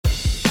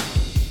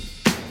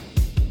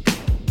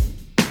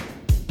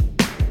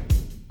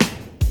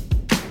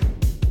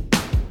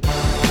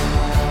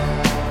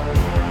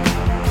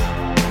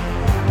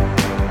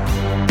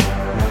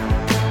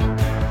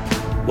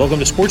Welcome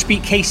to Sports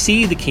Beat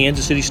KC, the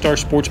Kansas City Star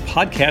Sports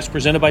podcast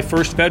presented by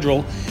First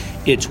Federal.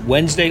 It's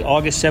Wednesday,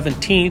 August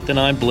 17th, and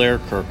I'm Blair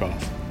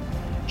Kirchhoff.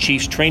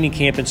 Chiefs training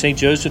camp in St.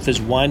 Joseph is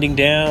winding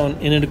down,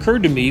 and it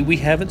occurred to me we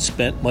haven't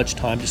spent much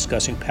time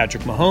discussing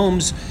Patrick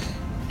Mahomes,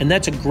 and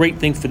that's a great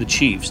thing for the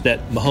Chiefs, that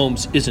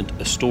Mahomes isn't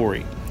a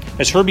story.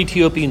 As Herbie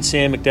Teope and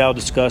Sam McDowell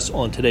discuss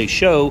on today's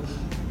show,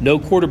 no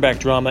quarterback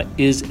drama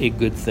is a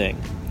good thing.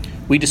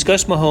 We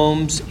discuss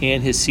Mahomes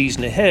and his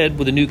season ahead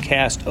with a new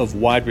cast of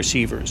wide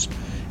receivers.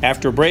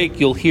 After a break,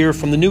 you'll hear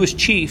from the newest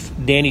Chief,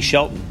 Danny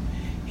Shelton.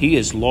 He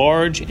is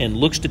large and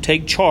looks to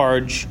take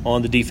charge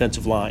on the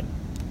defensive line.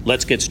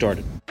 Let's get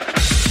started.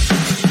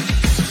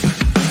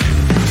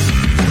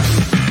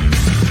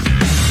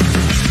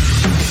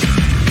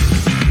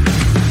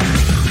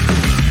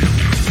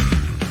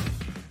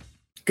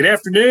 Good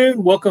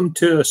afternoon. Welcome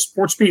to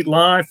Sports Beat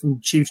Live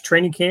from Chiefs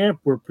Training Camp.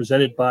 We're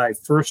presented by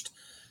First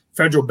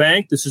Federal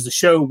Bank. This is the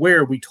show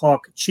where we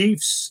talk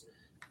Chiefs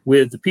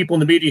with the people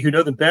in the media who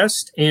know them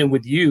best and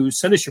with you.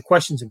 Send us your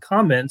questions and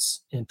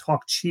comments and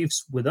talk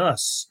Chiefs with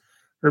us.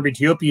 Herbie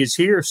Teope is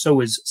here. So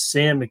is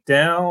Sam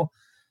McDowell.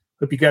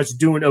 Hope you guys are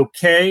doing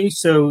okay.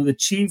 So the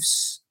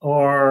Chiefs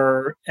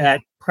are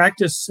at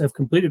practice, have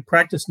completed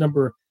practice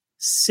number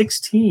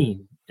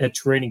 16 at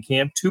training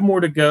camp. 2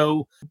 more to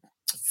go.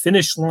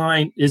 Finish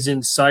line is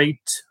in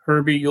sight.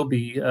 Herbie, you'll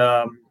be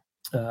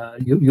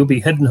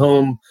heading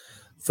home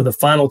for the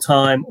final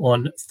time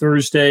on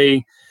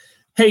Thursday.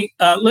 Hey,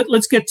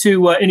 let's get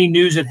to any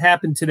news that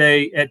happened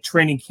today at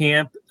training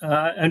camp.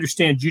 I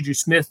understand Juju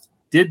Smith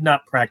did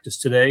not practice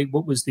today.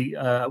 What was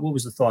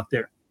the thought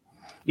there?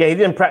 Yeah, he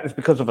didn't practice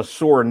because of a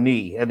sore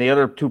knee. And the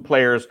other 2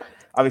 players,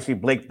 obviously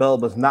Blake Bell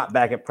was not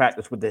back at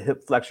practice with the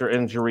hip flexor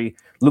injury.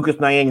 Lucas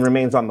Niang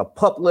remains on the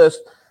PUP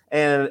list.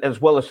 And as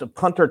well as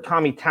punter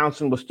Tommy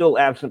Townsend was still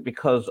absent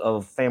because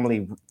of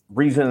family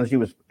reasons. He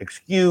was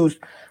excused.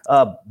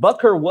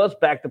 Butker was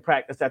back to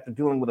practice after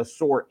dealing with a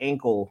sore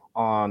ankle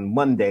on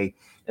Monday.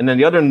 And then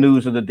the other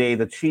news of the day,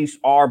 the Chiefs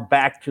are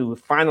back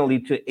finally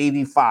to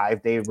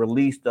 85. They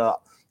released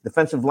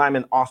defensive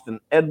lineman Austin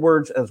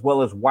Edwards as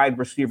well as wide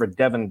receiver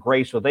Devin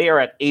Gray. So they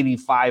are at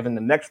 85, and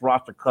the next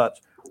roster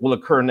cuts will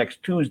occur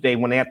next Tuesday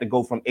when they have to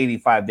go from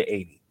 85 to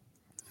 80.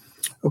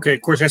 Okay,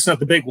 of course, that's not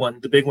the big one.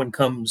 The big one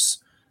comes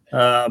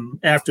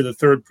after the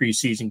 3rd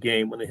preseason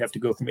game when they have to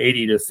go from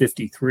 80 to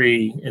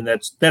 53, and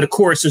that of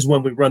course is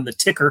when we run the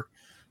ticker,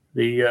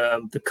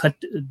 the cut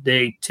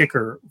day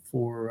ticker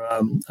for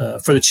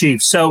the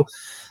Chiefs. So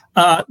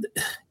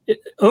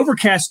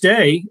overcast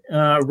day,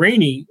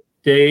 rainy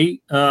day.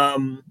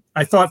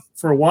 I thought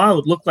for a while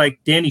it looked like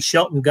Danny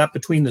Shelton got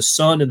between the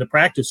sun and the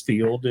practice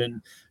field,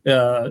 and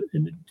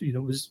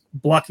was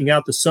blocking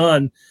out the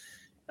sun.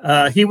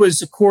 He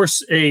was, of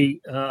course, a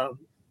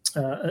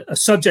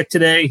subject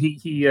today.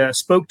 He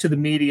spoke to the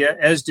media,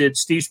 as did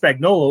Steve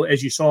Spagnuolo,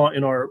 as you saw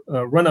in our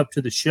run-up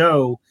to the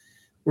show.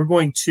 We're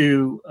going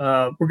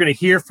to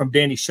hear from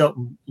Danny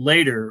Shelton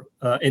later,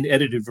 an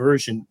edited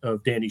version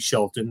of Danny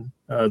Shelton.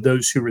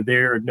 Those who were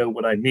there know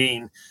what I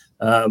mean.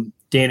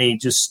 Danny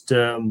just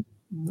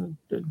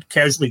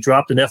casually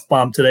dropped an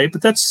F-bomb today,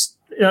 but that's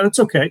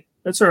okay.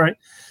 That's all right.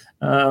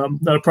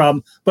 Not a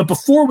problem. But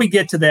before we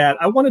get to that,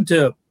 I wanted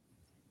to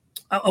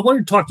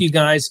talk to you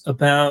guys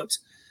about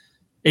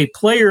a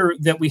player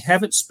that we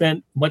haven't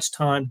spent much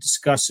time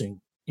discussing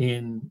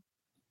in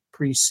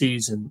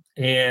preseason,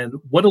 and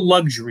what a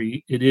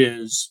luxury it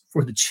is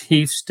for the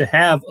Chiefs to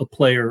have a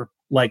player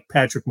like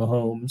Patrick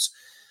Mahomes.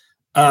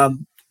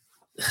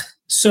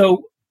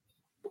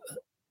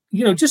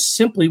 Just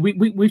simply,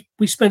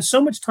 we spend so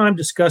much time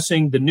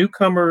discussing the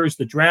newcomers,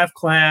 the draft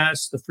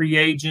class, the free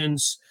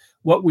agents,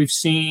 what we've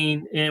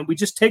seen, and we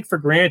just take for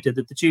granted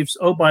that the Chiefs,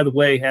 oh, by the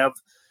way, have,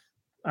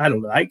 I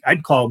don't know,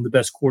 I'd call him the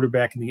best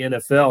quarterback in the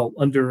NFL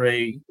under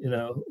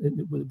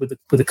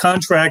with a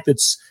contract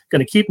that's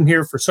going to keep him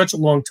here for such a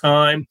long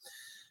time.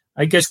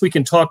 I guess we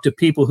can talk to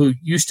people who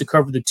used to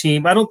cover the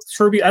team. I don't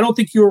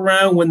think you were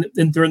around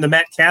during the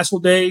Matt Castle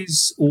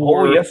days.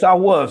 Oh, yes, I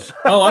was.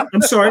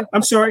 I'm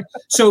sorry.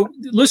 So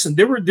listen,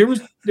 there was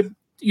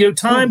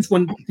times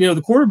when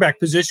the quarterback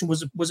position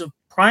was a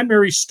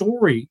primary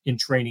story in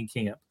training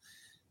camp.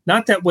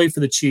 Not that way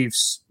for the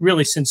Chiefs,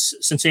 really,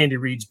 since Andy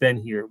Reid's been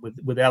here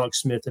with Alex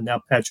Smith and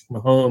now Patrick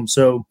Mahomes.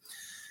 So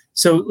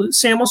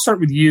Sam, I'll start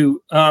with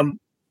you.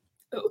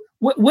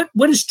 What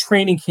has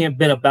training camp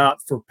been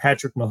about for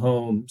Patrick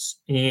Mahomes,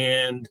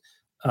 and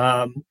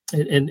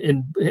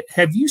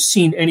have you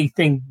seen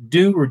anything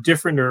new or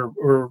different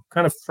or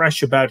kind of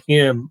fresh about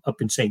him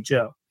up in St.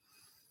 Joe?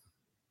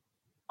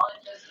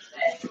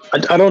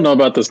 I don't know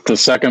about the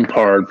second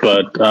part,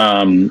 but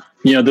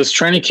this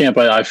training camp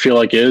I feel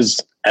like is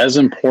as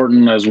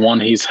important as one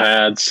he's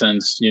had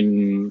since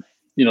the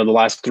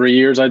last 3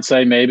 years, I'd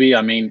say maybe.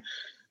 I mean,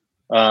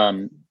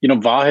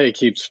 Vahe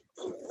keeps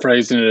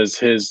phrasing it as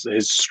his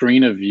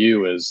screen of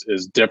view is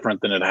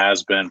different than it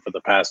has been for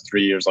the past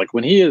 3 years. Like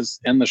when he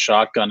is in the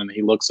shotgun and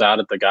he looks out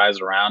at the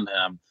guys around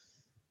him,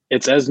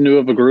 it's as new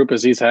of a group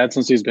as he's had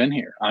since he's been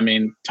here. I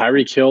mean,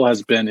 Tyreek Hill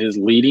has been his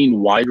leading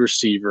wide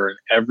receiver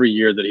every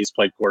year that he's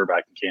played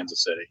quarterback in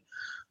Kansas City,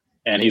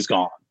 and he's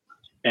gone.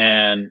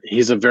 And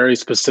he's a very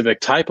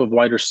specific type of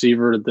wide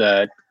receiver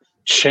that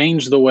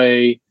changed the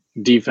way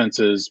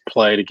defenses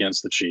played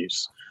against the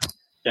Chiefs.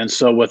 And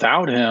so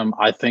without him,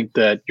 I think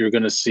that you're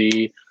going to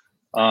see,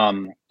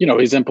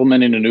 he's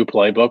implementing a new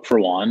playbook for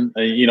one,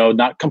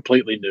 not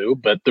completely new,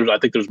 but I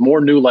think there's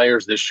more new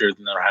layers this year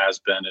than there has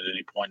been at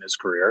any point in his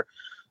career.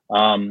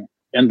 And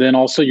then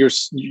also you're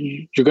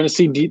going to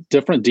see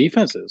different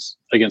defenses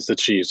against the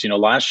Chiefs.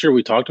 Last year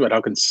we talked about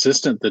how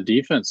consistent the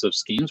defensive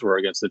schemes were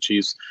against the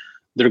Chiefs.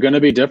 They're going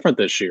to be different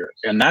this year,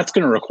 and that's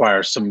going to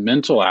require some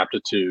mental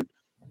aptitude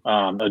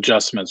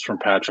adjustments from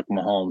Patrick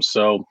Mahomes.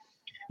 So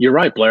you're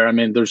right, Blair. I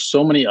mean, there's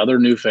so many other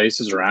new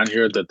faces around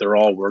here that they're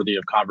all worthy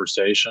of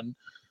conversation,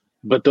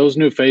 but those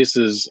new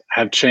faces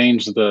have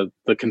changed the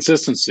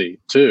consistency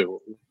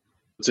too.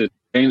 To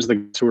change the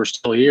guys who are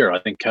still here. I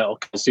think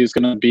Kelsey is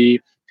going to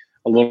be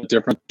a little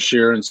different this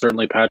year, and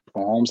certainly Patrick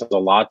Mahomes has a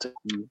lot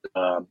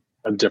of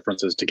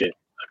differences to get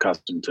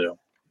accustomed to.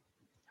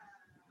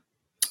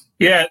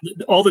 Yeah,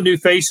 all the new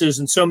faces,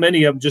 and so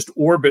many of them just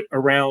orbit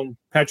around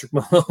Patrick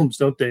Mahomes,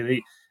 don't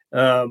they?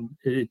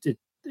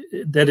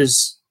 That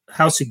is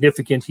how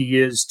significant he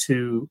is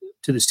to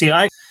this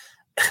team.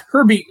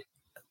 Herbie,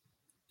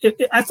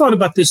 I thought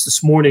about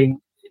this morning.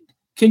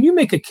 Can you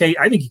make a case?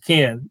 I think you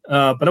can,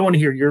 but I want to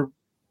hear your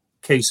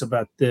case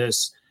about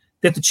this,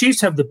 that the Chiefs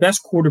have the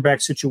best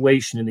quarterback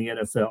situation in the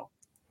NFL.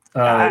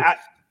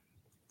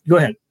 Go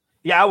ahead.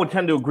 Yeah, I would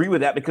tend to agree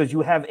with that because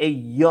you have a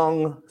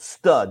young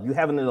stud. You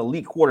have an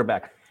elite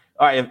quarterback.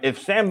 All right, if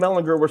Sam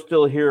Mellinger were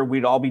still here,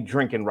 we'd all be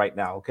drinking right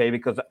now, okay?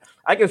 Because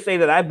I can say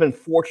that I've been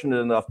fortunate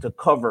enough to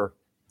cover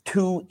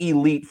two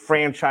elite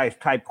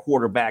franchise-type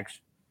quarterbacks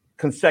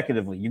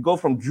consecutively. You go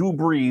from Drew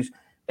Brees,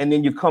 and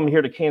then you come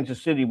here to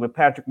Kansas City with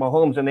Patrick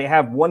Mahomes, and they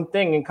have one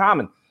thing in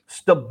common: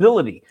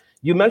 stability.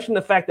 You mentioned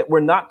the fact that we're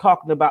not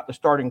talking about the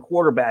starting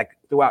quarterback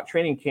throughout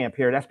training camp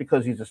here. That's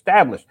because he's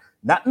established.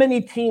 Not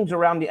many teams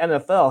around the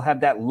NFL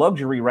have that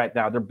luxury right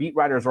now. Their beat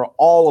writers are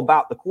all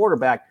about the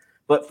quarterback.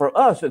 But for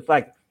us, it's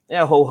like,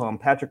 yeah, ho-hum,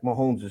 Patrick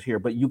Mahomes is here.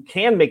 But you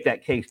can make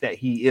that case that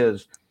he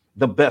is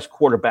the best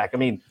quarterback. I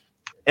mean,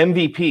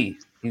 MVP,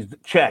 he's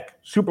check.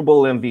 Super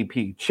Bowl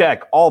MVP,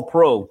 check.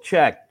 All-Pro,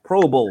 check.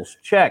 Pro Bowls,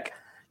 check.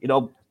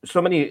 So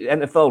many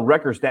NFL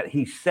records that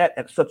he set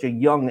at such a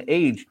young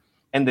age.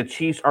 And the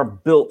Chiefs are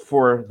built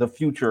for the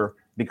future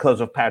because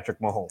of Patrick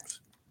Mahomes.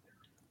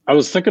 I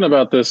was thinking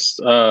about this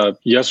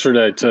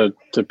yesterday to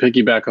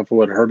piggyback off of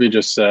what Herbie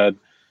just said.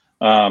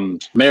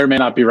 May or may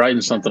not be writing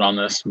something on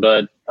this,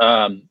 but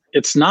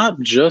it's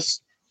not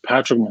just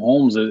Patrick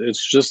Mahomes.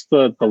 It's just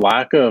the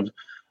lack of,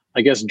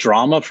 I guess,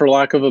 drama, for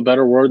lack of a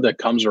better word, that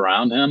comes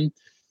around him.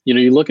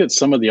 You look at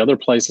some of the other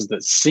places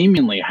that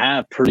seemingly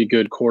have pretty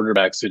good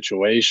quarterback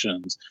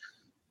situations.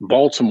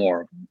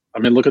 Baltimore. I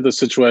mean, look at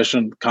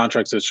the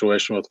contract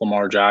situation with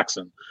Lamar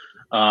Jackson.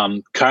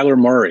 Kyler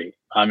Murray.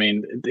 I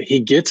mean, he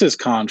gets his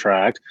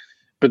contract,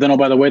 but then, oh,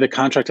 by the way, the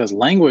contract has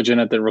language in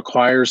it that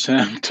requires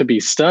him to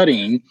be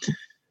studying.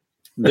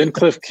 Then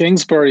Cliff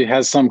Kingsbury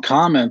has some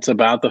comments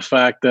about the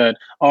fact that,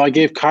 I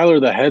gave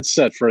Kyler the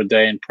headset for a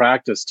day in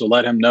practice to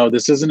let him know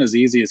this isn't as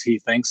easy as he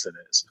thinks it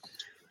is.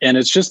 And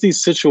it's just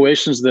these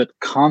situations that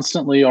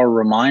constantly are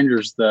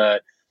reminders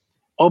that,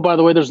 oh, by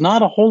the way, there's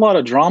not a whole lot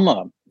of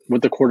drama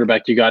with the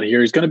quarterback you got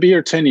here. He's going to be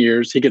here 10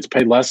 years. He gets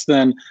paid less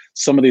than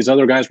some of these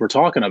other guys we're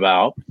talking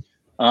about.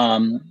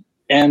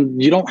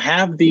 And you don't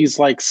have these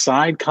like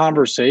side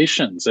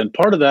conversations. And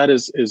part of that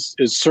is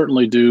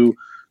certainly due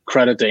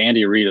credit to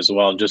Andy Reid as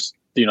well. Just,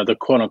 the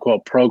quote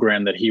unquote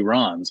program that he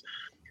runs,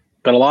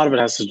 but a lot of it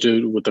has to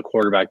do with the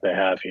quarterback they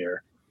have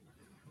here.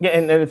 Yeah.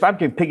 And if I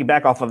can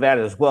piggyback off of that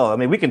as well, I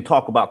mean, we can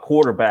talk about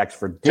quarterbacks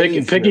for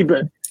days.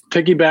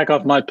 Piggyback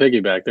off my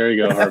piggyback. There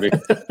you go, Harvey.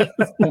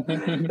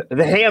 The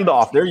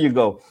handoff. There you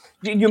go.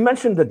 You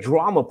mentioned the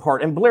drama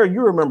part. And Blair,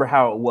 you remember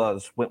how it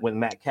was when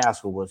Matt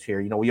Castle was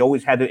here. We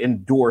always had to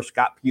endure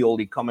Scott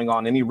Pioli coming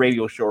on any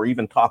radio show or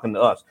even talking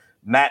to us.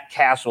 Matt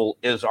Castle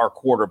is our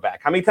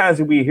quarterback. How many times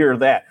did we hear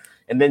that?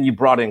 And then you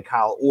brought in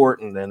Kyle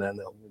Orton, and then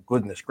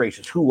goodness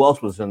gracious, who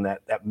else was in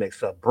that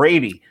mix?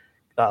 Brady.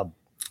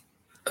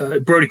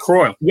 Brody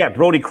Croyle. Yeah,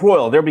 Brody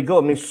Croyle. There we go.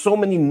 I mean, so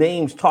many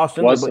names tossed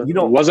in there, but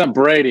It wasn't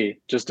Brady.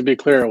 Just to be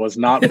clear, it was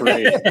not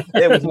Brady.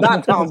 It was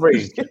not Tom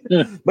Brady.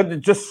 But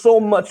just so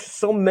much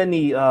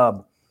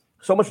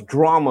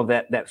drama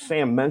that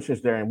Sam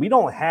mentions there, and we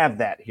don't have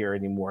that here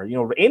anymore.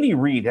 Andy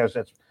Reid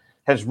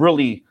has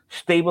really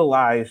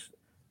stabilized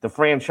the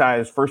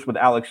franchise, first with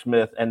Alex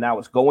Smith, and now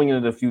it's going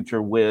into the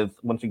future with,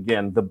 once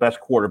again, the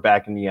best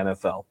quarterback in the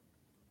NFL.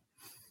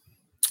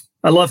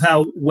 I love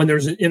how when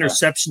there's an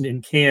interception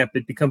in camp,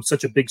 it becomes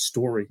such a big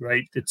story,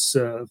 right? It's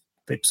wow,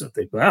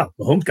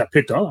 Mahomes got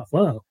picked off.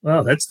 Wow,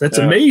 that's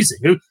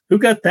amazing. Who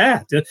got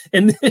that?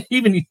 And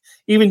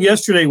even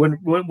yesterday when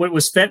it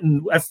was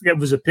Fenton, I forget if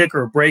it was a pick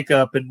or a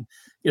breakup, and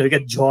he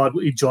jogged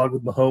with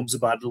Mahomes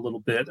about it a little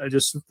bit. I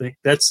just think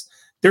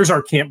there's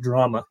our camp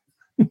drama.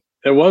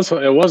 It was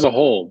a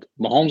hold.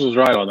 Mahomes was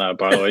right on that,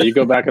 by the way. You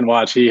go back and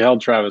watch. He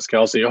held Travis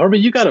Kelce. Herbie,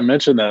 you got to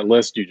mention that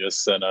list you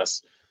just sent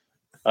us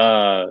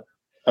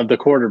of the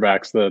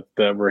quarterbacks that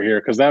were here,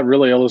 because that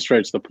really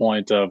illustrates the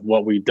point of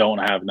what we don't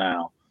have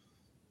now.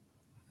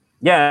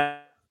 Yeah.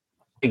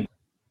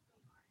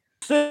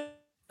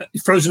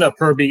 Frozen up,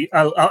 Herbie.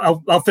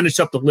 I'll finish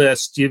up the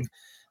list.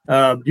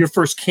 Your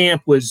first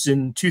camp was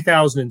in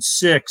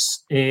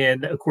 2006,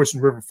 and of course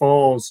in River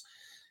Falls.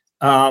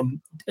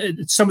 Some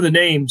of the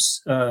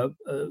names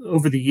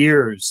over the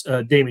years: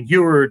 Damon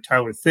Ewart,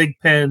 Tyler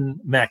Thigpen,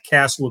 Matt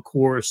Castle, of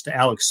course, to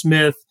Alex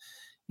Smith.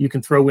 You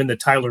can throw in the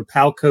Tyler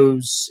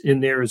Palcos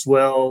in there as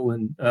well,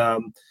 and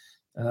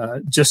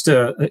just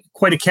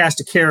quite a cast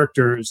of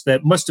characters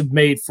that must have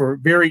made for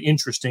very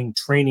interesting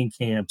training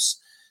camps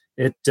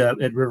at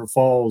River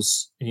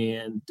Falls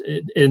and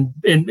in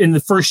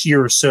the first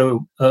year or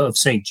so of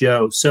St.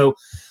 Joe. So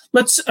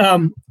let's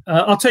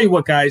I'll tell you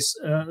what, guys,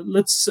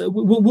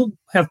 we'll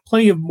have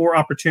plenty of more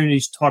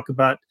opportunities to talk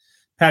about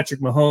Patrick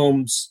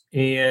Mahomes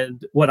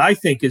and what I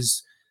think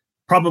is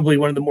probably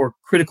one of the more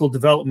critical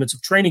developments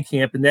of training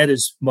camp, and that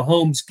is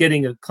Mahomes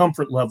getting a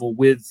comfort level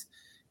with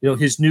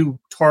his new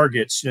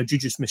targets,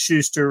 Juju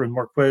Smith-Schuster and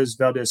Marquez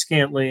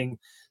Valdez-Scantling,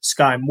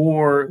 Sky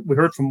Moore. We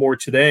heard from Moore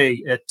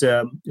today at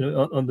the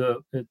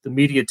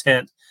media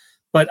tent,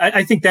 but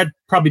I think that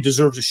probably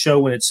deserves a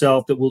show in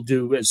itself that we'll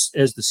do as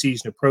the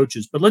season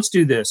approaches. But let's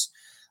do this.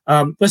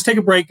 Let's take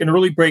a break, an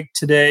early break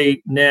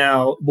today.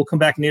 Now we'll come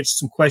back and answer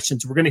some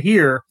questions. We're going to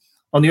hear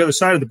on the other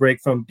side of the break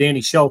from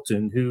Danny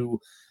Shelton, who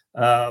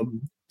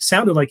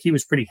sounded like he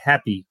was pretty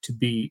happy to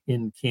be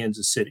in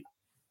Kansas City.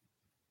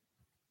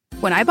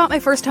 When I bought my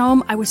first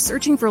home, I was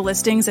searching for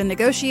listings and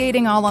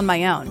negotiating all on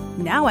my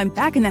own. Now I'm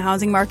back in the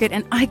housing market,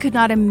 and I could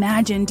not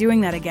imagine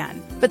doing that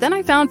again. But then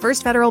I found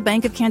First Federal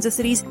Bank of Kansas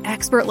City's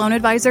expert loan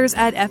advisors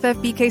at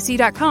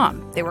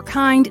ffbkc.com. They were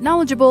kind,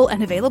 knowledgeable,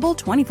 and available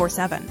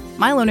 24/7.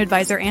 My loan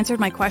advisor answered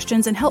my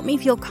questions and helped me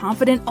feel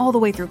confident all the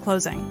way through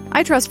closing.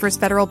 I trust First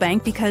Federal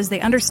Bank because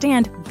they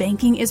understand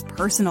banking is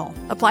personal.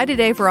 Apply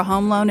today for a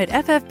home loan at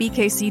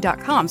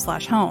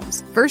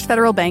ffbkc.com/homes. First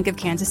Federal Bank of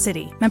Kansas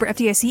City. Member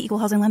FDIC, Equal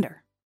Housing Lender.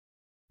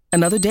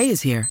 Another day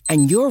is here,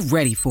 and you're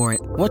ready for it.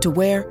 What to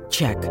wear?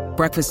 Check.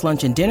 Breakfast,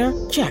 lunch, and dinner?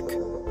 Check.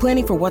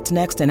 Planning for what's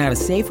next and how to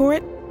save for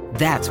it?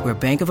 That's where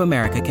Bank of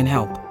America can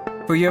help.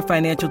 For your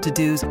financial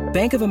to-dos,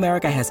 Bank of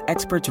America has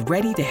experts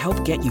ready to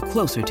help get you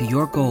closer to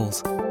your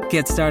goals.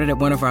 Get started at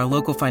one of our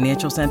local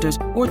financial centers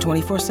or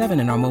 24/7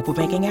 in our mobile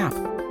banking app.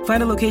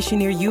 Find a location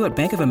near you at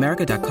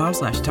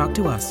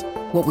bankofamerica.com/talktous.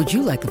 What would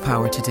you like the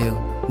power to do?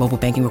 Mobile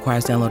banking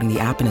requires downloading the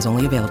app and is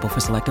only available for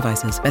select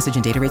devices. Message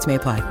and data rates may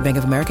apply. Bank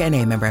of America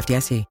NA, member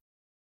FDIC.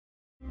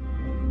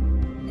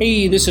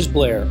 Hey, this is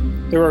Blair.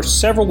 There are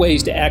several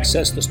ways to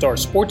access the Star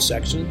Sports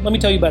section. Let me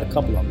tell you about a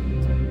couple of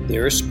them.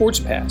 There is Sports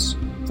Pass.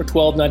 For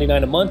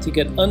 $12.99 a month, you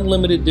get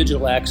unlimited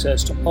digital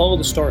access to all of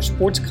the Star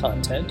Sports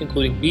content,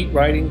 including beat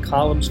writing,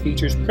 columns,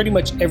 features, pretty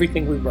much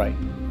everything we write.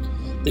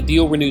 The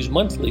deal renews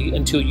monthly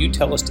until you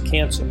tell us to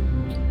cancel.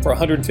 For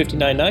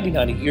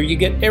 $159.99 a year, you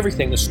get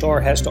everything the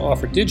Star has to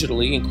offer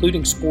digitally,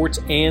 including sports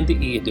and the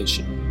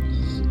e-edition.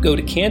 Go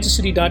to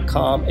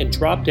kansascity.com and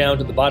drop down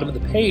to the bottom of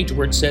the page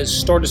where it says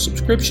Start a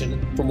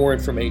Subscription for more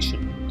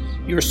information.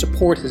 Your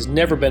support has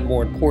never been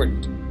more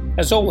important.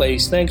 As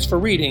always, thanks for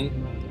reading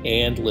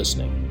and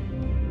listening.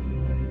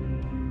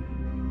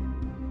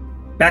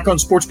 Back on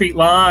Sports Beat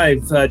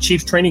Live,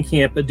 Chiefs Training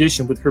Camp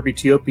edition with Herbie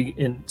Teope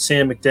and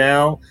Sam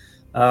McDowell.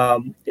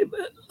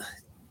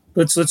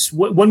 Let's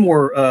one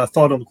more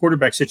thought on the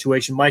quarterback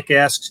situation. Mike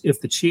asks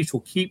if the Chiefs will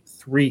keep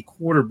 3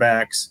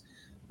 quarterbacks.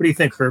 What do you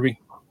think, Herbie?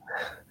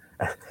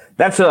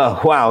 That's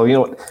wow.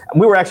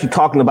 We were actually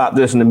talking about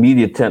this in the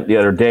media tent the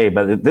other day,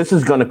 but this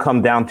is going to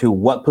come down to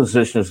what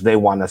positions they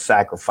want to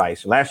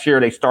sacrifice. Last year,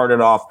 they started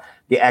off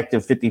the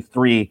active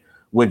 53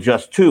 with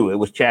just 2. It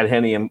was Chad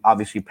Henne and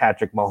obviously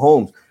Patrick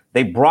Mahomes.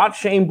 They brought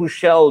Shane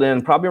Buechele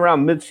in probably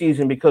around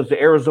midseason because the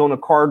Arizona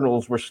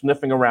Cardinals were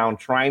sniffing around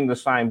trying to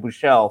sign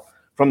Buechele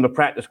from the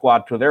practice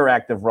squad to their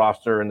active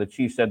roster, and the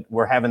Chiefs said,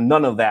 we're having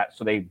none of that,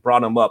 so they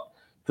brought him up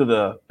to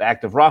the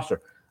active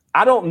roster.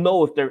 I don't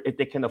know if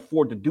they can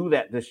afford to do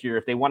that this year,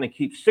 if they want to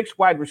keep 6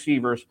 wide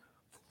receivers,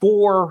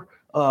 4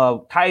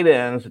 tight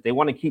ends, if they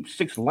want to keep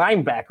 6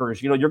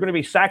 linebackers. You're going to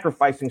be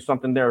sacrificing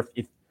something there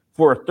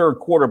for a third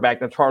quarterback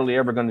that's hardly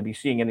ever going to be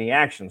seeing any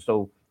action.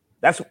 So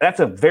that's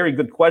a very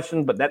good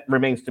question, but that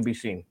remains to be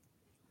seen.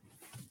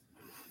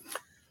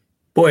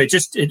 Boy,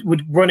 it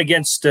would run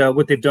against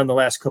what they've done the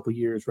last couple of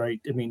years,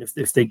 right? I mean,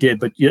 if they did,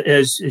 but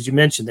as you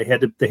mentioned, they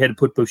had to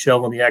put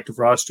Buechele on the active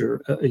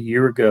roster a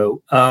year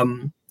ago.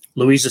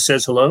 Louisa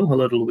says hello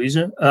to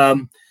Louisa.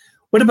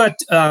 What about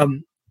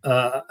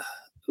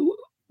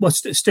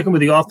sticking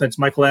with the offense?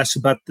 Michael asks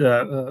about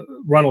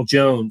Ronald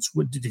Jones.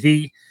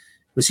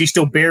 Was he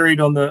still buried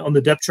on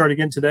the depth chart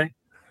again today?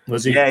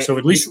 Was he? Yeah, so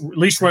at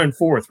least running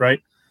 4th, right?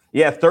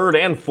 Yeah, 3rd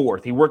and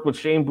 4th. He worked with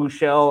Shane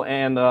Buechele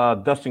and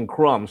Dustin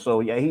Crum. So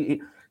yeah,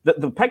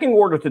 the pecking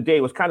order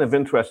today was kind of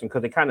interesting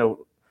because they kind of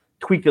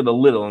tweaked it a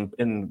little.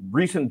 In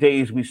recent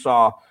days, we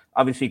saw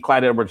obviously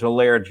Clyde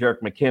Edwards-Helaire,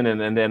 Jerick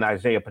McKinnon, and then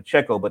Isaiah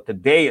Pacheco. But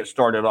today it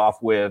started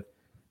off with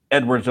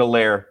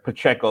Edwards-Helaire,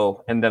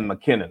 Pacheco, and then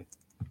McKinnon.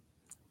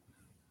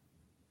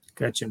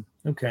 Gotcha.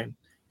 Okay.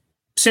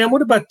 Sam,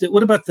 what about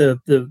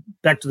the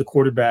back to the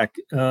quarterback?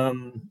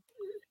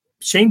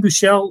 Shane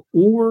Buechele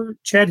or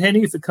Chad Henne,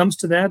 if it comes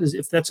to that,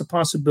 if that's a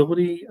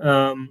possibility.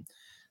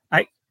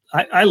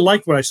 I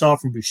liked what I saw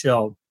from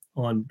Buechele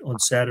on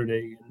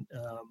Saturday,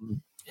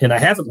 and I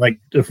haven't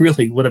liked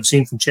really what I've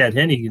seen from Chad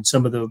Henne in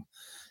some of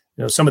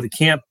the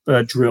camp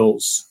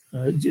drills.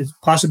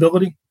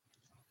 Possibility?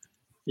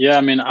 Yeah,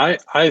 I mean,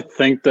 I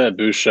think that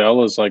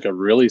Buechele is like a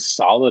really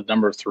solid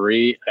number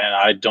 3, and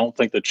I don't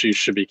think the Chiefs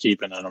should be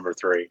keeping a number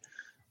 3.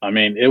 I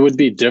mean, it would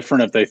be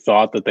different if they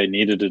thought that they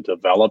needed to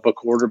develop a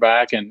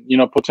quarterback, and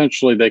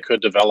potentially they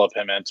could develop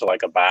him into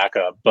like a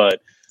backup.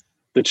 But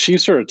the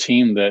Chiefs are a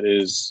team that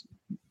is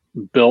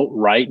built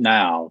right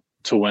now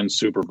to win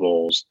Super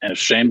Bowls, and if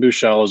Shane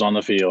Buechele is on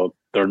the field,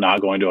 they're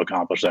not going to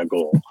accomplish that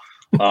goal.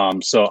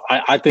 So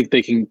I think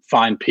they can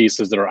find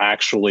pieces that are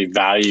actually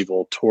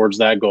valuable towards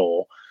that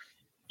goal,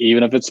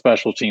 even if it's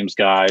special teams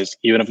guys,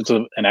 even if it's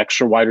an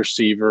extra wide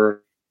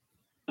receiver.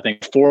 I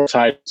think 4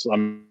 tight ends. I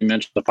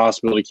mentioned the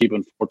possibility of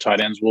keeping 4 tight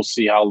ends. We'll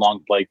see how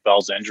long Blake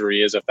Bell's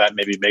injury is, if that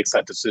maybe makes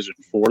that decision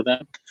for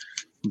them.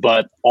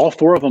 But all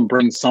 4 of them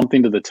bring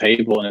something to the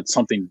table, and it's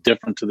something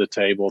different to the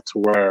table to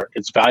where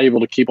it's valuable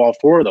to keep all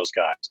 4 of those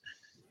guys.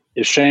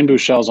 If Shane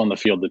Buechele's on the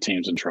field, the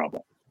team's in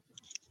trouble.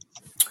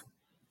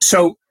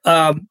 So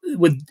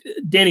with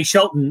Danny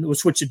Shelton, we'll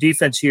switch to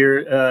defense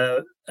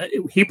here.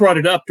 He brought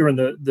it up during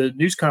the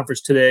news conference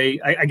today.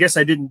 I guess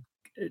I didn't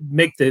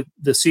make the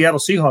Seattle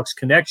Seahawks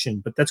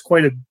connection, but that's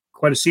quite a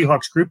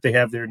Seahawks group they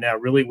have there now,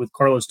 really, with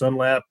Carlos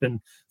Dunlap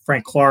and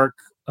Frank Clark,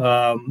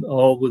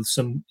 all with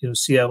some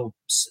Seattle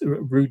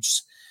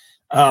roots.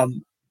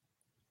 Brian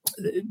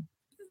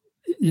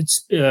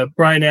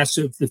asks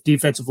if the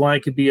defensive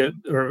line could be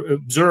or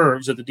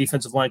observes that the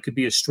defensive line could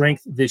be a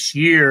strength this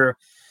year.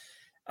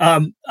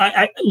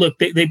 I look,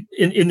 they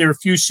in their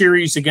few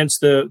series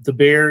against the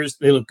Bears,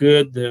 they look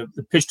good. The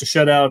pitch to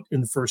shutout in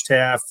the first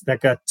half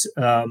that got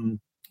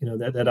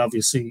that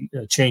obviously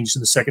changed in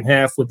the second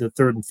half with the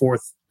third and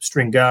fourth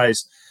string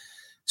guys.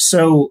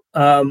 So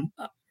what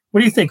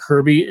do you think,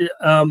 Herbie?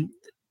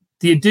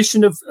 The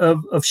addition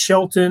of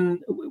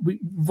Shelton,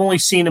 we've only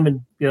seen him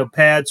in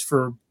pads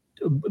for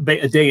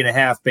a day and a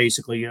half,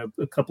 basically, a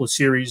couple of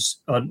series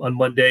on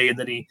Monday, and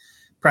then he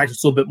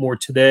practiced a little bit more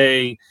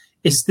today.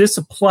 Is this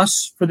a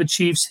plus for the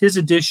Chiefs, his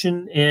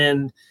addition?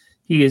 And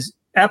he is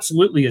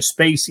absolutely a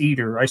space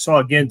eater. I saw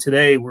again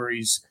today where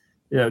he's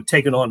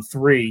taken on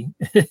 3.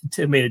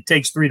 I mean, it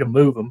takes 3 to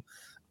move him.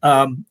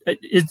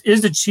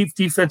 Is the Chief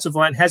defensive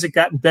line, has it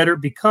gotten better?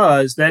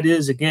 Because that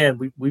is, again,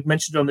 we've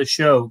mentioned on the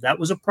show, that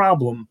was a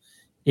problem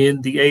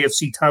in the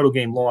AFC title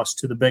game loss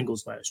to the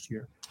Bengals last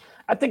year.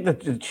 I think that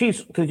the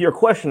Chiefs, to your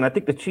question, I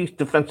think the Chiefs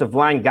defensive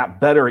line got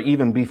better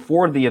even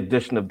before the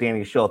addition of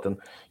Danny Shelton.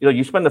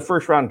 You spend the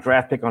first round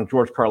draft pick on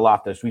George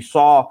Karlaftis. We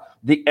saw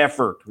the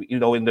effort, in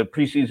the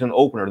preseason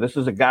opener. This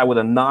is a guy with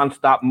a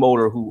nonstop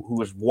motor who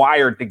was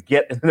wired to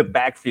get in the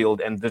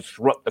backfield and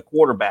disrupt the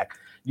quarterback.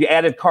 You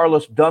added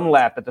Carlos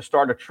Dunlap at the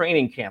start of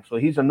training camp, so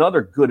he's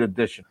another good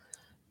addition.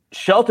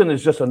 Shelton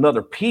is just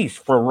another piece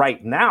for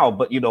right now,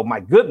 but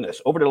my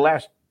goodness, over the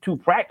last 2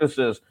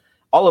 practices,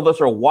 all of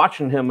us are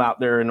watching him out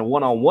there in the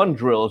 1-on-1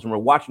 drills, and we're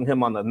watching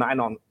him on the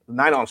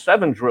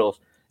 9-on-7 drills.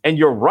 And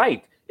you're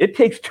right. It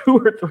takes 2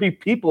 or 3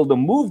 people to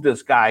move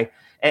this guy.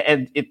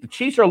 And if the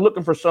Chiefs are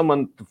looking for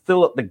someone to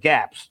fill up the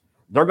gaps,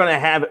 they're going to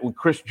have it with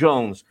Chris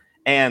Jones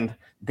and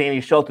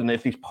Danny Shelton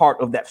if he's part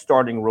of that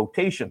starting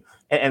rotation.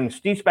 And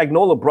Steve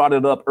Spagnuolo brought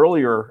it up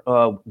earlier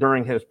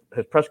during his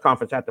press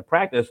conference after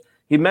practice.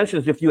 He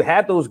mentions if you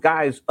had those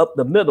guys up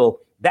the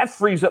middle, that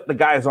frees up the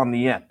guys on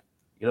the end.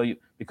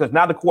 Because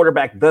now the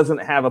quarterback doesn't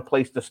have a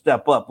place to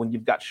step up when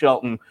you've got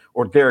Shelton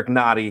or Derek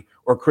Nottie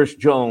or Chris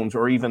Jones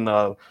or even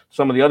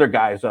some of the other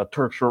guys,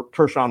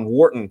 Tershawn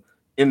Wharton,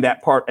 in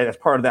that part as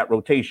part of that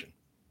rotation.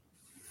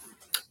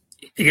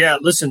 Yeah,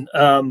 listen,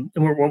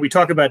 when we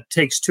talk about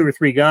takes 2 or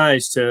 3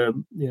 guys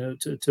to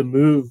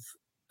move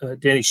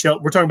Danny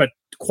Shelton, we're talking about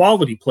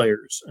quality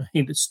players. I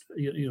mean, it's,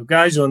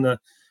 guys on the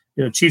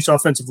Chiefs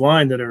offensive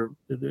line that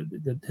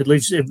at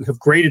least have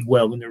graded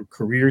well in their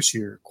careers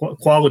here,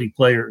 quality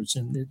players,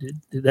 and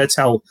that's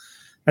how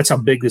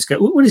big this guy.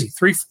 What is he?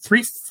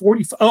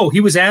 345? Oh, he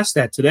was asked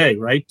that today,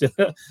 right?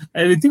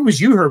 I think it was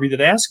you, Herbie,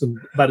 that asked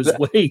him about his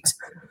weight.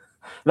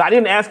 I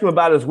didn't ask him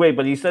about his weight,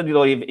 but he said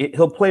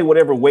he'll play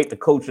whatever weight the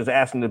coach is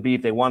asking him to be.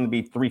 If they want to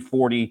be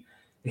 340,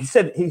 he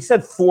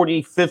said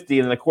 40, 50,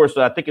 and of course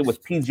I think it was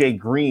PJ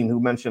Green who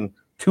mentioned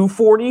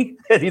 240,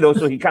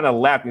 so he kind of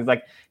laughed. He's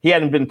like, he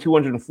hadn't been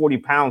 240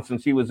 pounds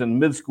since he was in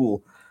mid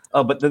school.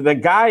 But the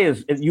guy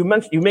is, you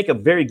make a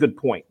very good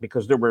point,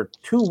 because there were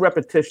 2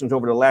 repetitions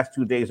over the last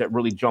 2 days that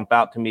really jump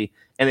out to me,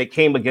 and it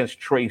came against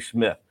Trey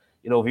Smith.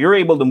 If you're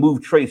able to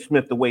move Trey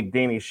Smith the way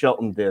Danny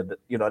Shelton did,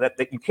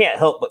 that you can't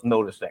help but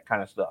notice that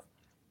kind of stuff.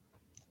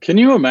 Can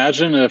you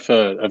imagine if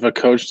a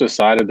coach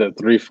decided that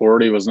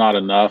 340 was not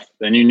enough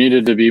and you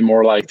needed to be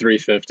more like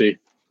 350?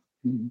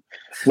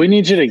 We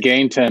need you to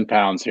gain 10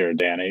 pounds here,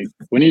 Danny.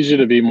 We need you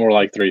to be more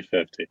like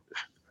 350.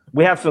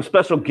 We have some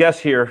special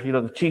guests here. You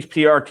know, the Chiefs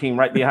PR team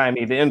right behind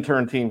me, the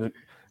intern team.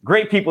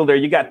 Great people there.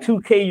 You got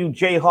 2 KU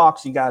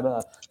Jayhawks. You got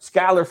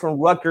Skylar from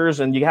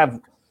Rutgers, and you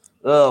have,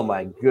 oh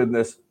my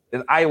goodness,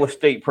 an Iowa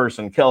State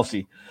person,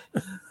 Kelsey.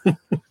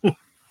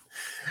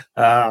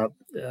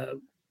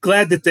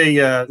 Glad that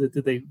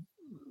they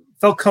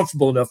felt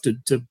comfortable enough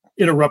to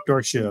interrupt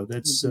our show.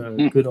 That's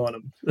good on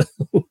them.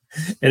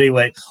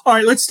 Anyway, all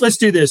right, let's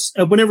do this.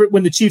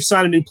 When the Chiefs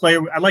sign a new player,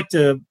 I'd like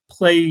to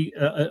play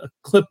a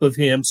clip of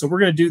him. So we're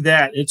going to do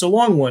that. It's a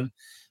long one.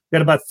 We've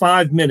got about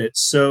 5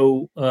 minutes.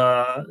 So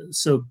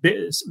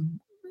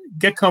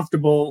get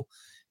comfortable,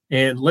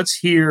 and let's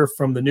hear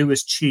from the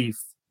newest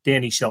Chief,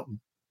 Danny Shelton.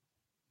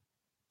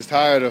 I was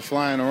tired of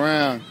flying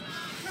around,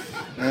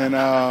 and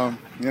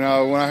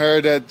when I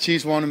heard that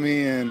Chiefs wanted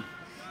me, and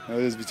it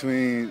was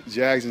between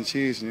Jags and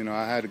Chiefs,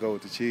 I had to go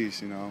with the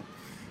Chiefs, and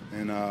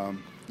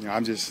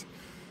I'm just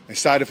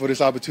excited for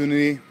this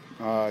opportunity,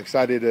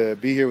 excited to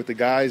be here with the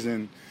guys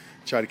and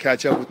try to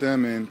catch up with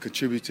them and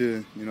contribute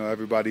to,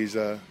 everybody's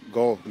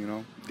goal,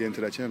 getting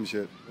to that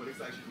championship. What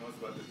excites you most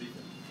about this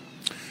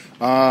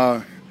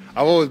defense?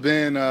 I've always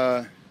been,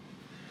 a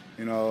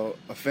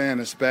fan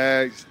of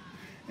Spags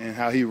and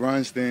how he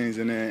runs things,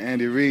 and then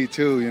Andy Reid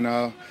too,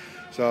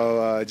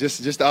 So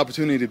just the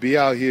opportunity to be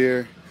out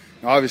here.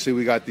 Obviously,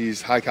 we got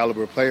these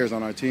high-caliber players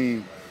on our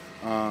team,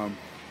 and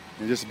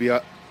just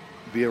to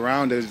be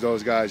around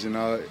those guys,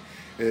 it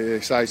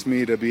excites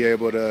me to be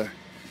able to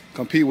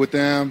compete with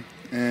them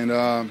and,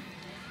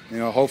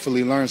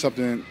 hopefully learn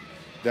something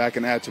that I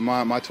can add to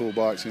my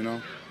toolbox,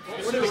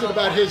 What is it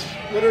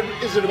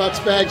about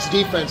Spags'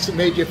 defense that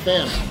made you a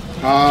fan?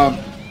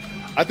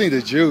 I think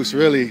the juice,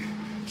 really.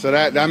 So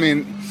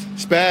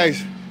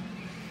Spags,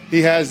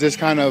 he has this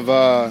kind of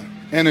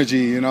energy,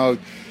 you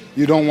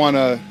don't want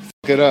to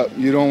fuck it up.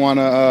 You don't want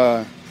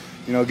to,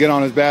 get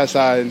on his bad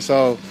side. And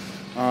so,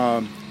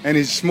 and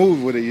he's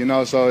smooth with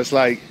it, so it's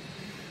like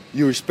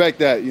you respect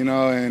that,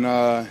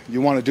 and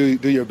you want to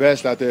do your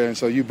best out there. And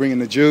so you bring in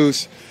the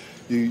juice,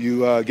 you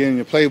get in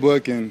your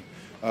playbook, and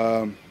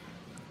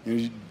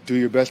you do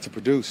your best to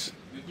produce.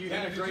 You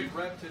had a great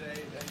rep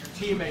today that your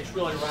teammates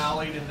really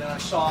rallied, and I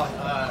saw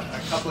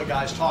a couple of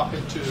guys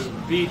talking to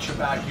Beach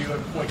about you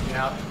and pointing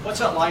out. What's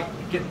that like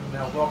getting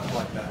welcomed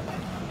like that?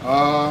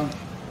 I'm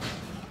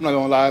not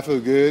gonna lie, I feel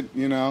good,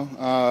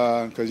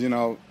 because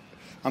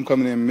I'm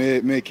coming in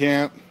mid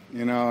camp,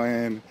 and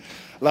a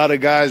lot of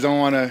guys don't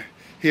want to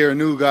hear a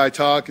new guy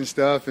talk and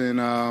stuff, and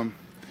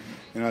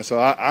so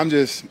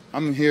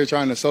I'm here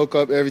trying to soak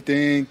up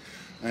everything,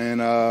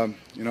 and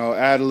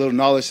add a little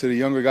knowledge to the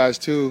younger guys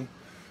too.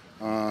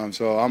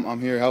 So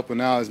I'm here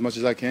helping out as much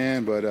as I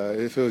can, but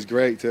it feels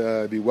great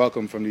to be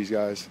welcomed from these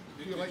guys.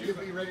 Do you like to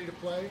be ready to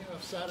play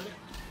Saturday?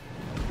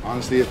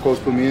 Honestly, if coach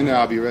put me in there,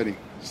 I'll be ready.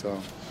 So.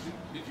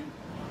 Did you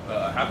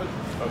have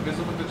a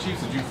visit with the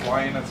Chiefs? Did you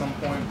fly in at some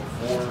point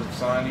before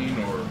signing,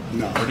 or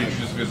no? Or did you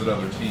just visit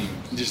other teams?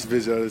 Just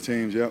visit other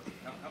teams. Yep.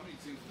 How many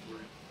teams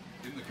were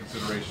in the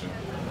consideration?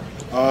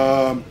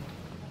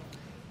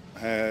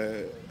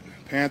 Had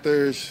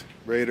Panthers,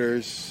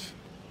 Raiders,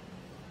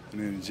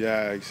 and then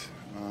Jags,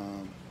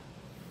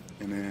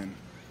 and then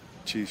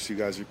Chiefs. You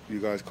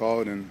guys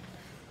called, and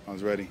I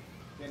was ready.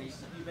 Danny,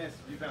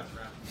 you bounced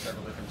around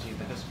several different teams.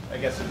 I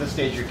guess at this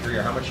stage of your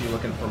career, how much are you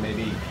looking for?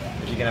 Maybe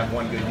if you can have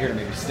one good year to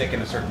maybe stick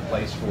in a certain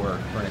place for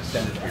an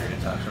extended period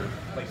of time, sort of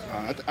place.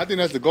 I think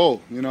that's the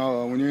goal. When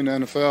you're in the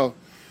NFL,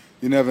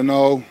 you never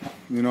know.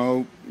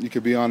 You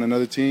could be on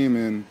another team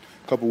in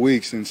a couple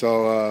weeks, and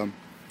so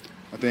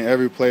I think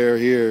every player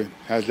here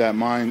has that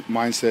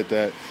mindset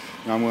that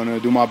I'm going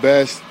to do my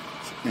best,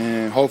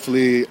 and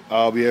hopefully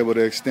I'll be able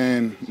to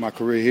extend my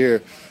career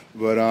here.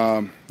 But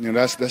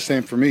that's the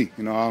same for me.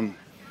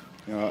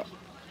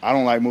 I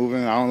don't like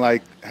moving. I don't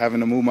like having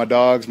to move my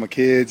dogs, my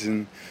kids,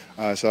 and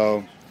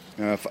so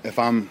if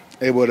I'm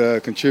able to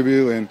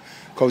contribute and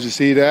coaches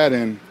see that,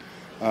 and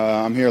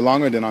I'm here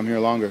longer, then I'm here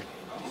longer.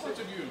 What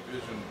do you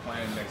envision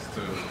playing next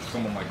to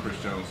someone like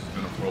Chris Jones, who's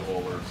been a Pro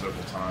Bowler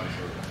several times,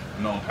 or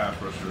a known pass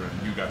rusher,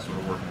 and you guys sort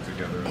of working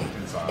together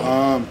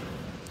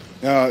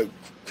inside?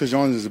 Chris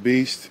Jones is a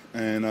beast,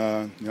 and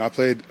I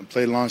played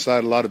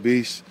alongside a lot of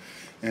beasts,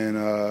 and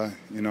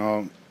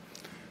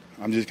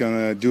I'm just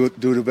gonna do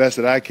the best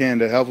that I can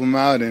to help him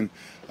out, and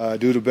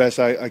do the best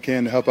I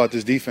can to help out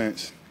this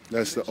defense.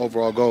 That's the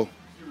overall goal.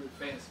 You're a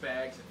fan of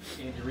Spags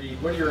and Andy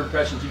Reid. What are your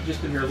impressions? You've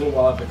just been here a little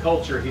while of the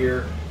culture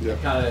here,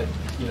 kind of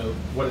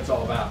what it's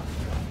all about.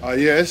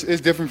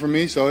 It's different for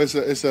me, so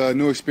it's a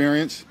new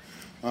experience.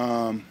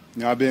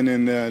 I've been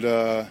in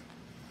that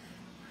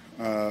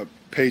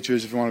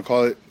Patriots, if you want to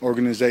call it,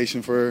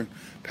 organization for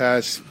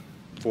past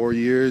 4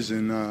 years,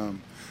 and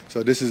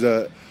so this is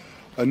a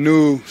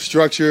new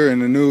structure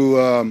and a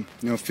new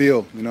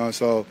feel.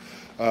 So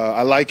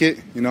I like it.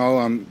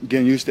 I'm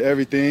getting used to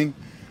everything.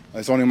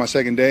 It's only my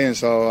second day, and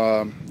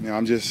so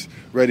I'm just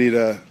ready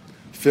to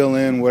fill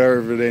in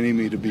wherever they need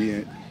me to be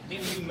in.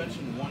 Danny, you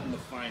mentioned wanting to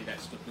find that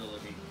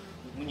stability.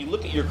 When you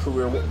look at your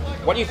career,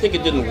 why do you think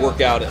it didn't work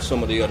out at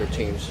some of the other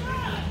teams?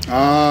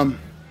 I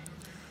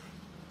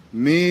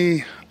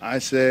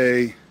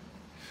say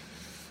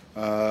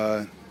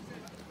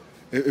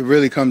it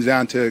really comes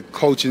down to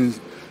coaching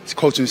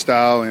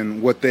style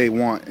and what they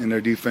want in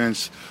their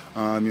defense.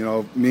 I'm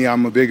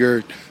a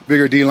bigger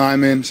D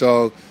lineman,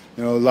 so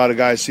a lot of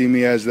guys see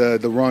me as the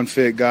run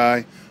fit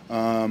guy,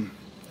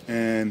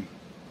 and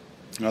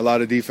a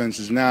lot of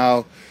defenses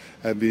now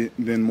have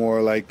been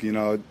more like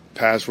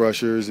pass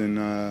rushers,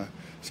 and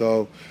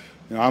so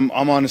I'm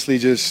honestly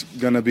just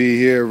gonna be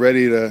here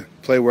ready to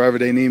play wherever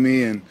they need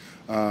me and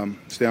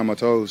stay on my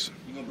toes.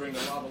 You gonna bring the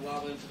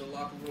lava into the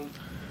locker room?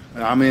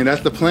 I mean,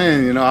 that's the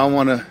plan. I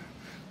want to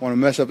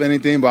mess up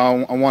anything, but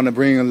I want to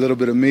bring a little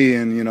bit of me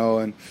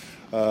and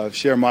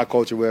share my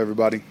culture with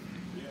everybody. Yeah,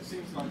 it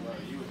seems like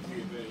you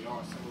and y'all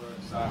are similar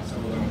in size,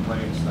 similar in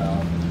playing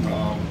style.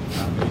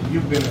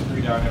 You've been a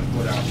 3-down and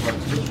 4-down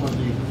first. Which one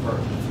do you prefer?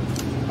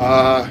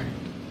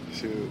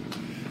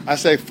 I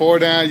say 4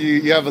 down,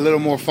 you have a little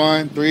more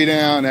fun. 3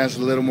 down, that's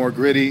a little more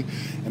gritty,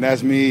 and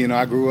that's me.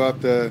 I grew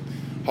up the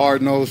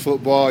hard-nosed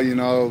football,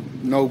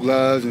 no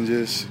gloves and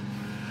just,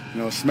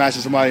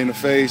 smashing somebody in the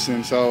face.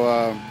 And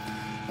so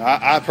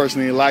I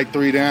personally like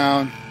 3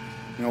 down,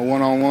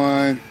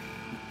 one-on-one,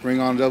 bring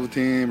on double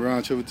team, bring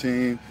on triple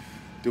team,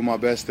 do my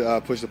best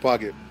to push the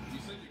pocket.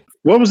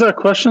 What was that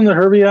question that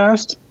Herbie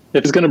asked?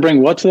 If he's going to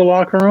bring what to the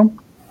locker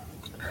room?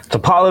 It's a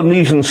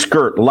Polynesian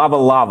skirt,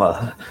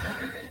 lava.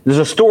 There's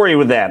a story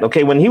with that.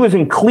 Okay, when he was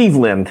in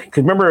Cleveland,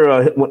 because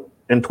remember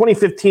in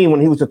 2015 when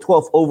he was the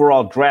 12th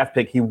overall draft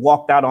pick, he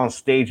walked out on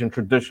stage in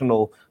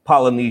traditional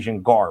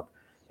Polynesian garb,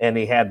 and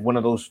he had one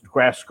of those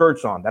grass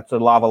skirts on. That's a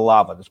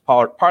lava. That's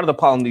part of the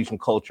Polynesian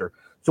culture.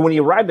 So when he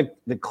arrived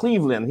to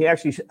Cleveland, he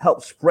actually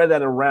helped spread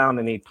that around,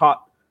 and he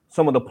taught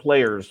some of the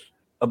players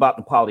about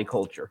the poly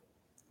culture.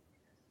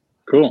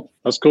 Cool.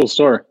 That's a cool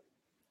story.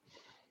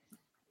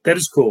 That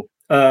is cool.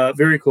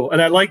 Very cool.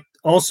 And I like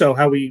also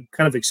how he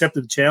kind of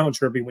accepted the challenge,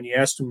 Herbie, when you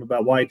asked him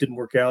about why it didn't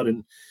work out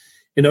in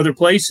other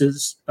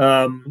places.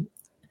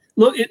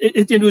 Look,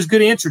 it was a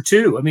good answer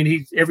too. I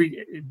mean,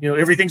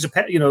 everything's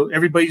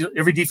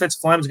every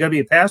defensive lineman's got to be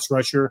a pass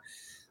rusher.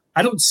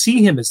 I don't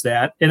see him as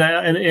that.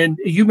 And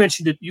you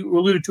mentioned it, you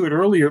alluded to it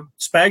earlier.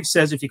 Spags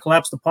says if you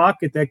collapse the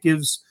pocket, that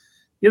gives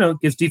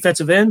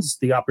defensive ends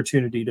the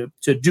opportunity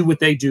to do what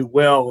they do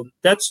well.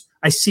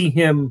 I see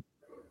him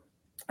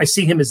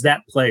as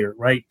that player,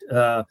 right?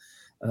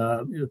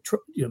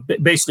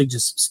 Basically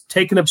just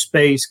taking up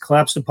space,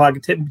 collapsing the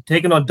pocket,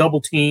 taking on double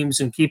teams,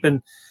 and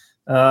keeping,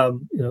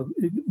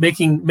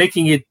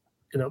 making it,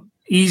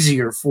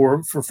 easier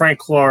for Frank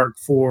Clark,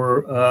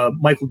 for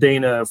Michael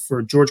Dana,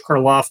 for George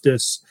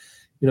Karlaftis,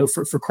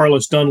 for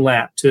Carlos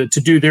Dunlap to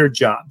do their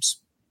jobs.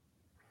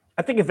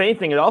 I think if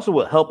anything, it also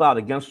will help out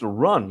against the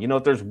run.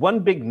 If there's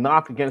one big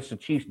knock against the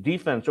Chiefs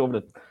defense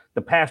over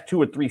the past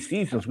 2 or 3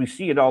 seasons, we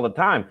see it all the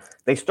time.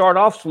 They start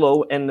off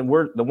slow, and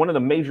one of the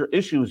major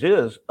issues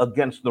is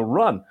against the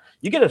run.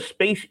 You get a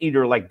space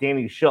eater like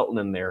Danny Shelton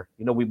in there.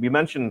 We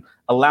mentioned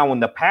allowing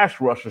the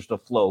pass rushers to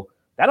flow.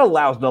 That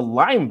allows the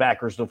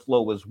linebackers to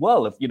flow as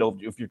well if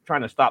you're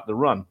trying to stop the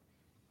run.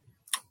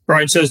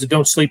 Brian says that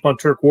don't sleep on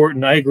Turk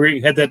Wharton. I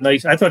agree. I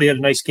thought he had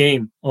a nice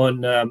game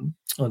on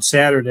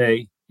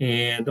Saturday,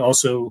 and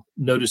also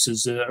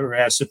notices or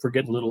asks if we're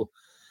getting a little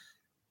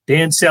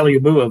Dan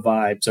Saliamua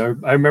vibes. I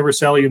remember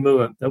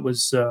Saliamua. That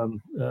was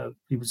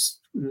he was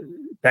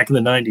back in the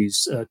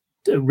 90s. A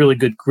really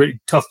good, great,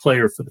 tough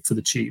player for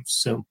the Chiefs.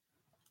 So,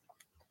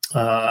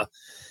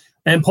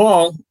 and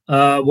Paul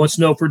wants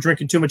to know if we're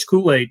drinking too much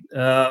Kool-Aid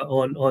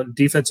on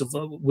defensive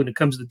when it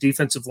comes to the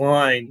defensive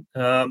line.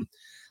 I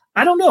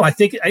don't know. I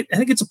think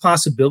it's a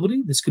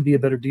possibility. This could be a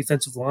better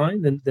defensive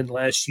line than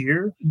last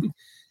year.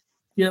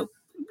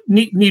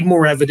 Need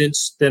more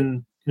evidence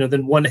than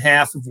one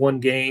half of one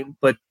game,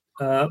 but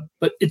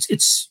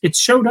it's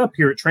showed up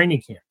here at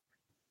training camp.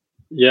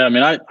 Yeah, I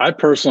mean, I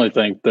personally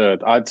think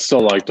that I'd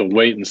still like to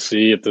wait and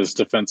see if this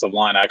defensive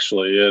line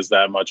actually is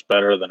that much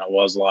better than it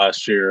was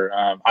last year.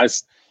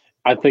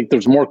 I think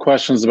there's more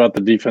questions about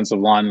the defensive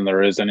line than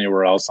there is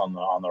anywhere else on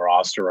the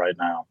roster right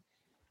now.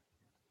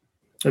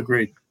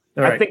 Agreed.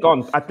 All right. I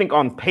think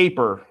on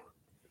paper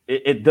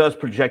it does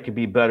project to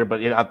be better,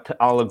 but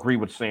I'll agree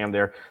with Sam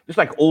there. Just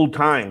like old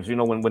times,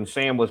 when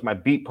Sam was my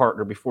beat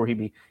partner before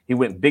he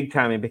went big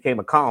time and became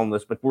a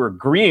columnist, but we're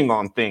agreeing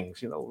on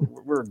things.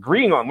 We're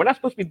agreeing on. We're not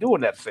supposed to be doing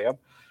that, Sam.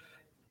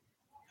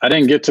 I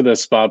didn't get to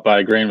this spot by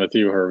agreeing with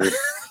you, Herbie.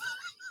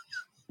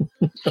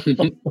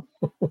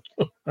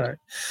 All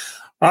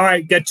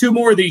right. Got 2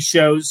 more of these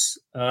shows.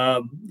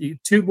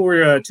 2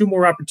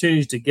 more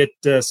opportunities to get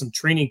some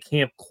training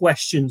camp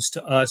questions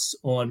to us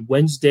on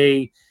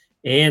Wednesday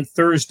and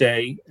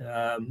Thursday,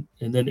 and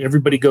then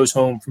everybody goes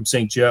home from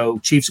St. Joe.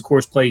 Chiefs, of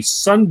course, play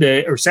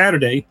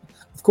Saturday.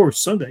 Of course,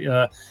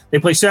 Sunday. They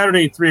play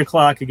Saturday at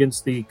 3:00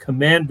 against the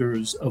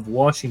Commanders of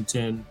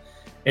Washington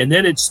And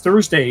then it's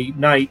Thursday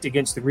night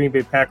against the Green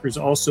Bay Packers,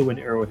 also in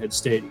Arrowhead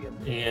Stadium.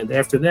 And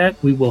after that,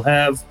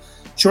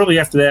 shortly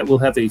after that, we'll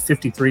have a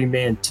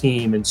 53-man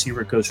team and see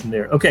where it goes from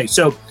there. Okay,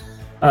 so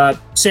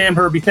Sam,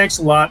 Herbie, thanks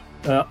a lot.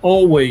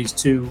 Always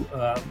to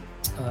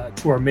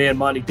our man,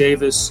 Monty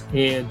Davis,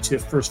 and to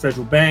First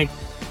Federal Bank.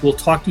 We'll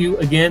talk to you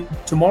again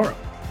tomorrow.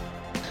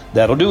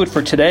 That'll do it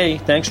for today.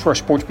 Thanks to our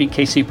SportsBeat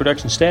KC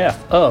production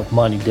staff of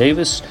Monty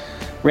Davis,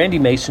 Randy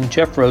Mason,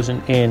 Jeff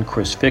Rosen, and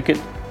Chris Fickett.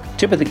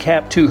 Tip of the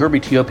cap to Herbie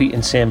Teope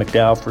and Sam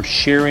McDowell for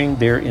sharing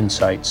their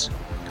insights.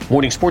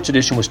 Morning Sports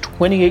Edition was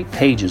 28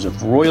 pages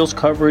of Royals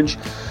coverage,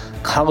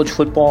 college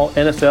football,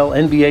 NFL,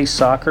 NBA,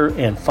 soccer,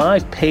 and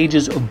 5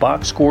 pages of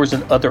box scores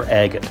and other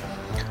agate.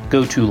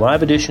 Go to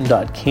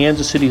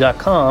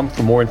liveedition.kansascity.com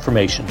for more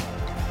information.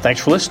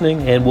 Thanks for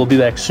listening, and we'll be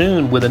back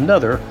soon with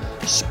another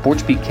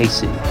SportsBeat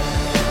KC.